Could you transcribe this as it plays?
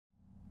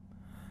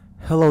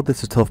Hello,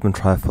 this is Tola from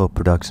Trifo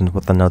Productions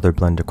with another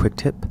Blender quick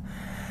tip.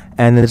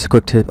 And in this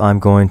quick tip, I'm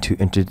going to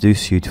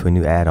introduce you to a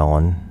new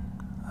add-on.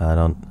 I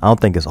don't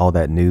think it's all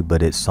that new,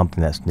 but it's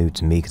something that's new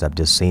to me because I've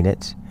just seen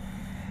it.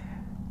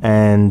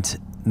 And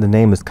the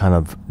name is kind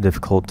of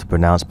difficult to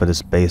pronounce, but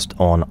it's based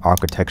on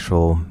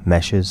architectural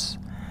meshes.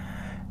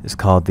 It's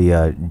called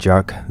the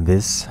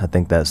Jarchavis. I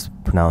think that's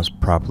pronounced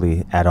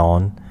properly,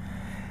 add-on.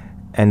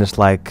 And it's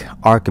like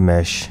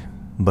ArchiMesh,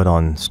 but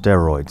on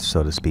steroids,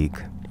 so to speak.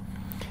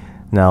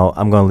 Now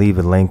I'm going to leave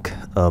a link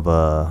of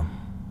the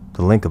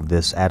link of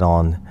this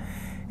add-on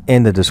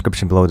in the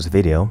description below this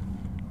video.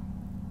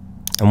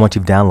 And once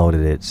you've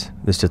downloaded it,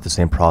 it's just the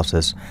same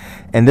process.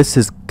 And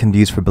this can be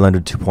used for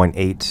Blender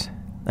 2.8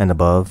 and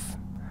above.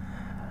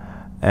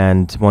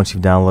 And once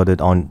you've downloaded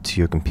it onto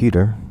your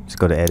computer, just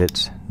go to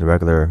Edit, the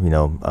regular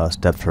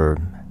steps for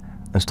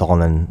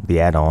installing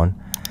the add-on.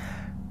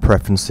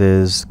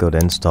 Preferences, go to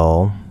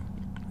Install,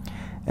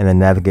 and then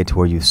navigate to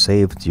where you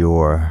saved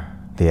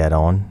the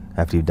add-on.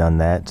 After you've done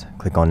that,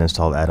 click on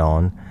Install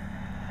Add-on,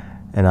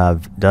 and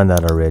I've done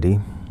that already.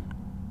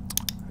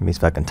 Let me see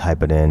if I can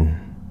type it in.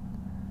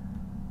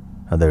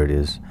 Oh, there it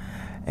is.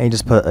 And you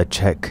just put a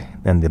check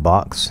in the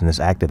box, and it's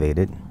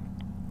activated.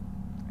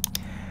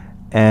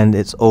 And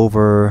it's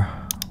over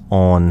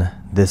on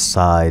this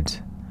side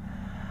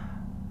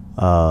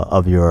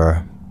of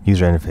your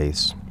user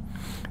interface.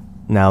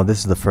 Now, this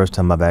is the first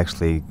time I've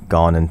actually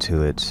gone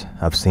into it.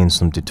 I've seen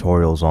some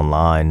tutorials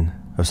online,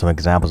 or some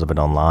examples of it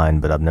online,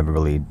 but I've never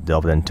really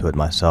delved into it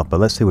myself. But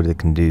let's see what it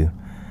can do.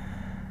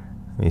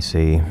 Let me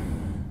see.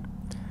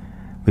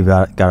 We've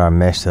got our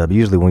mesh set up.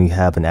 Usually when you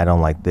have an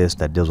add-on like this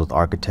that deals with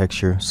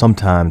architecture,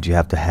 sometimes you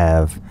have to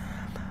have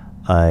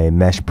a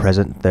mesh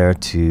present there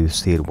to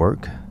see it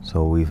work.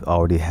 So we've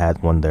already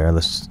had one there.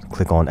 Let's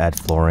click on Add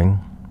Flooring.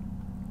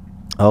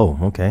 Oh,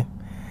 okay.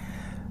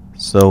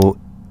 So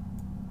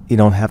you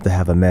don't have to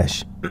have a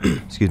mesh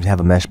have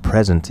a mesh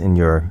present in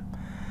your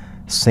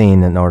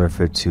scene in order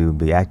for it to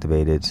be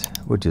activated,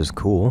 which is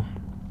cool.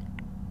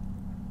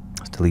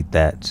 Let's delete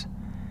that.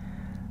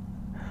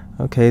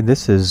 Okay,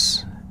 this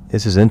is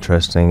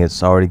interesting.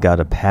 It's already got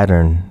a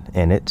pattern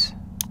in it.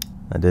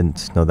 I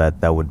didn't know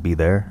that would be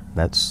there.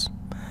 That's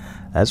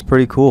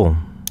pretty cool.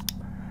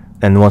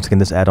 And once again,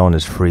 this add-on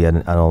is free. I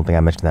don't think I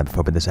mentioned that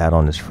before, but this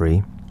add-on is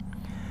free.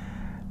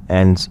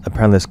 And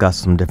apparently it's got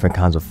some different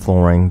kinds of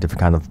flooring, different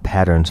kind of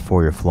patterns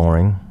for your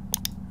flooring.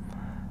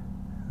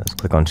 Let's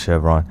click on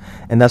Chevron.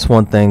 And that's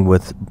one thing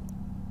with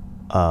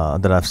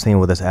that I've seen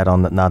with this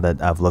add-on, now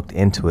that I've looked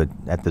into it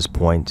at this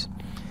point.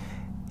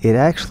 It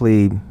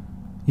actually,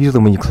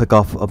 usually when you click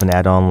off of an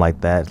add-on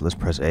like that, let's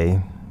press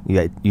A,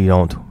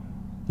 you're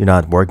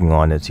not working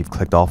on it, so you've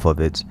clicked off of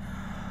it.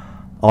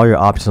 All your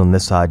options on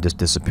this side just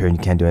disappear and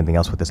you can't do anything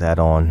else with this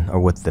add-on or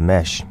with the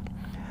mesh.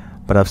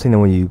 But I've seen that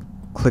when you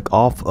click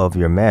off of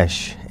your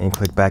mesh and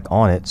click back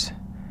on it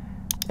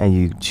and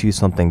you choose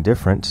something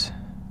different,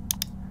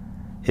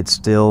 it's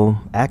still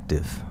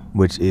active,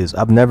 which is,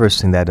 I've never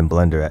seen that in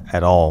Blender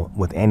at all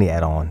with any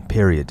add-on,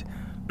 period,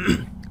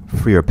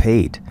 free or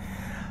paid.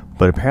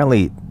 But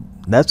apparently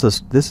this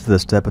is a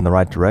step in the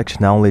right direction.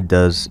 Not only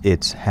does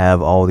it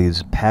have all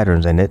these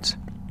patterns in it,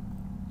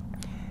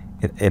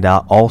 it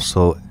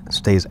also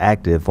stays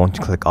active once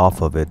you click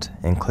off of it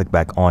and click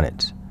back on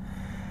it.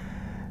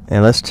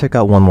 And let's check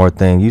out one more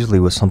thing. Usually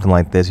with something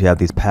like this, you have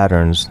these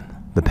patterns.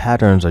 The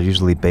patterns are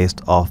usually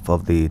based off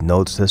of the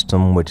node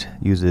system, which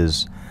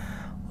uses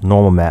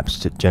normal maps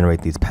to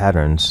generate these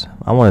patterns.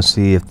 I want to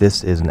see if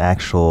this is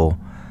actually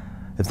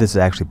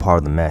part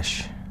of the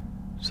mesh.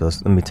 So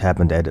let me tap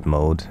into edit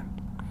mode.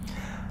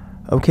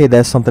 Okay,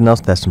 that's something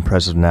else that's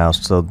impressive now.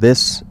 So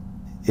this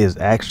is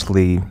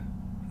actually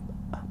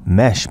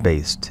mesh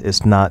based.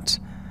 It's not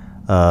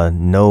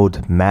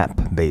node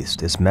map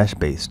based. It's mesh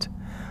based.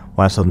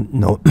 When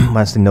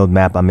I say node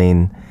map, I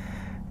mean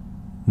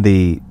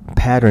the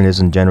pattern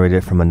isn't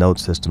generated from a node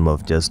system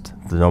of just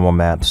the normal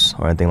maps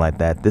or anything like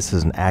that. This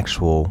is an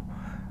actual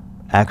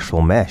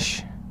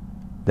mesh.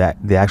 That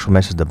the actual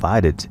mesh is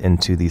divided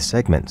into these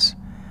segments,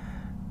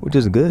 which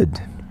is good.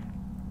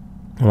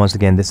 And once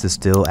again, this is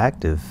still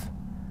active.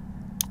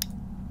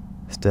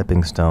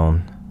 Stepping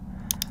stone.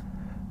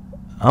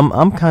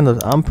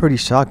 I'm pretty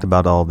shocked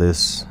about all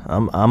this.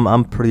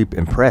 I'm pretty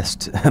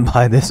impressed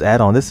by this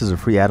add-on. This is a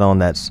free add-on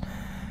that's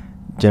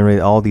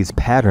generated all these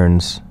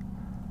patterns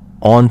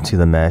onto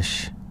the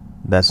mesh.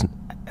 That's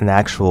an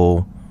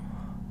actual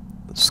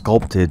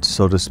sculpted,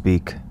 so to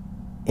speak,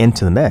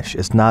 into the mesh.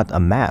 It's not a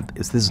map.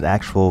 This is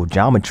actual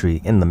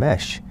geometry in the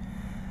mesh.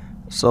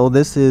 So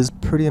this is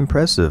pretty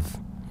impressive.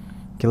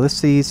 Okay, let's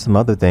see some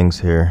other things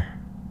here,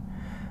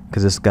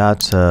 because it's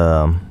got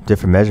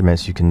different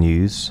measurements you can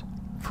use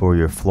for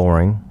your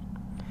flooring,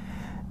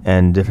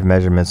 and different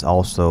measurements,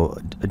 also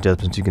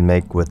adjustments you can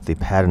make with the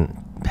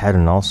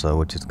pattern also,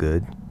 which is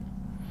good.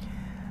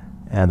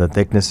 And the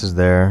thickness is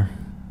there.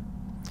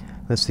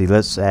 Let's see,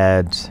 let's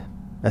add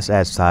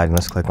siding.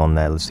 Let's click on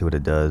that. Let's see what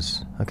it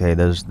does. Okay,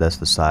 that's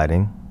the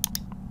siding.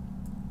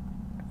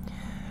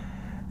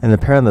 And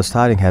apparently the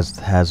siding has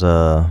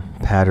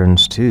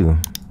patterns too.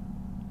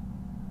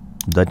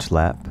 Dutch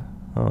lap.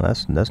 Oh,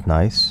 that's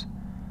nice.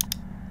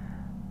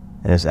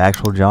 And it's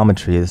actual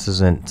geometry. This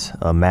isn't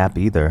a map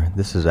either.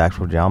 This is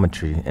actual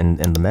geometry in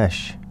the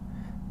mesh.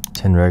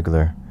 10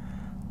 regular.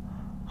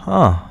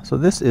 Huh. So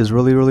this is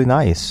really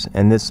nice.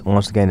 And this,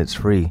 once again, it's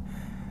free.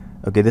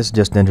 Okay, this is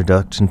just an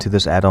introduction to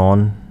this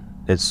add-on.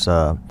 It's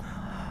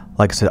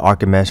like I said,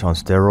 Archimesh on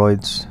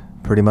steroids,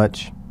 pretty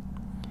much.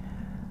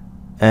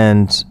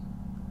 And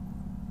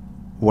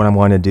what I'm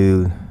going to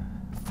do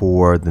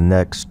for the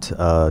next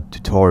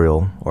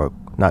tutorial, or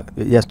not,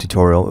 yes,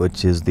 tutorial,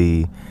 which is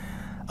the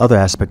other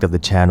aspect of the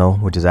channel,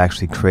 which is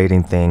actually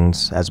creating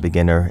things as a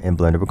beginner in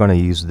Blender. We're going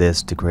to use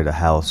this to create a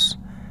house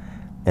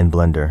in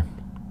Blender.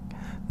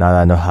 Now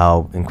that I know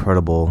how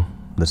incredible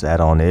this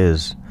add-on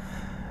is.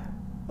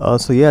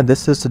 So yeah,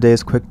 this is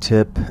today's quick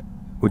tip,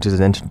 which is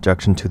an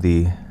introduction to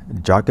the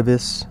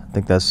Jarchavis. I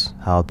think that's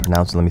how it's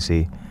pronounced. Let me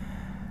see.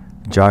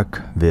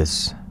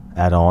 Jarchavis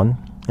add-on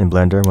in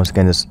Blender. Once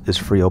again, this is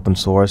free, open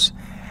source,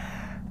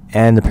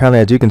 and apparently,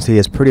 as you can see,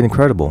 it's pretty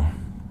incredible.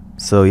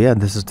 So yeah,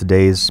 this is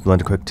today's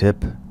Blender quick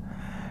tip.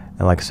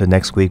 And like I said,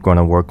 next week we're going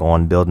to work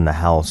on building a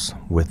house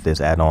with this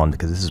add-on,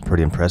 because this is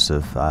pretty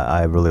impressive.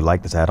 I really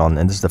like this add-on,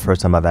 and this is the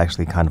first time I've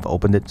actually kind of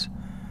opened it,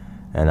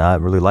 and I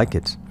really like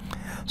it.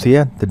 So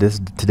yeah, this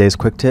is today's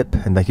quick tip,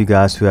 and thank you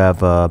guys who have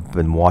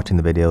been watching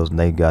the videos, and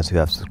thank you guys who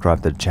have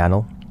subscribed to the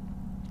channel.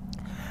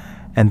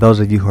 And those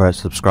of you who are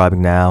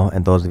subscribing now,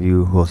 and those of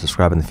you who will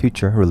subscribe in the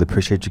future, really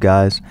appreciate you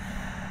guys.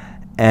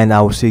 And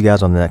I will see you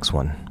guys on the next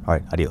one.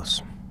 Alright,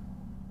 adios.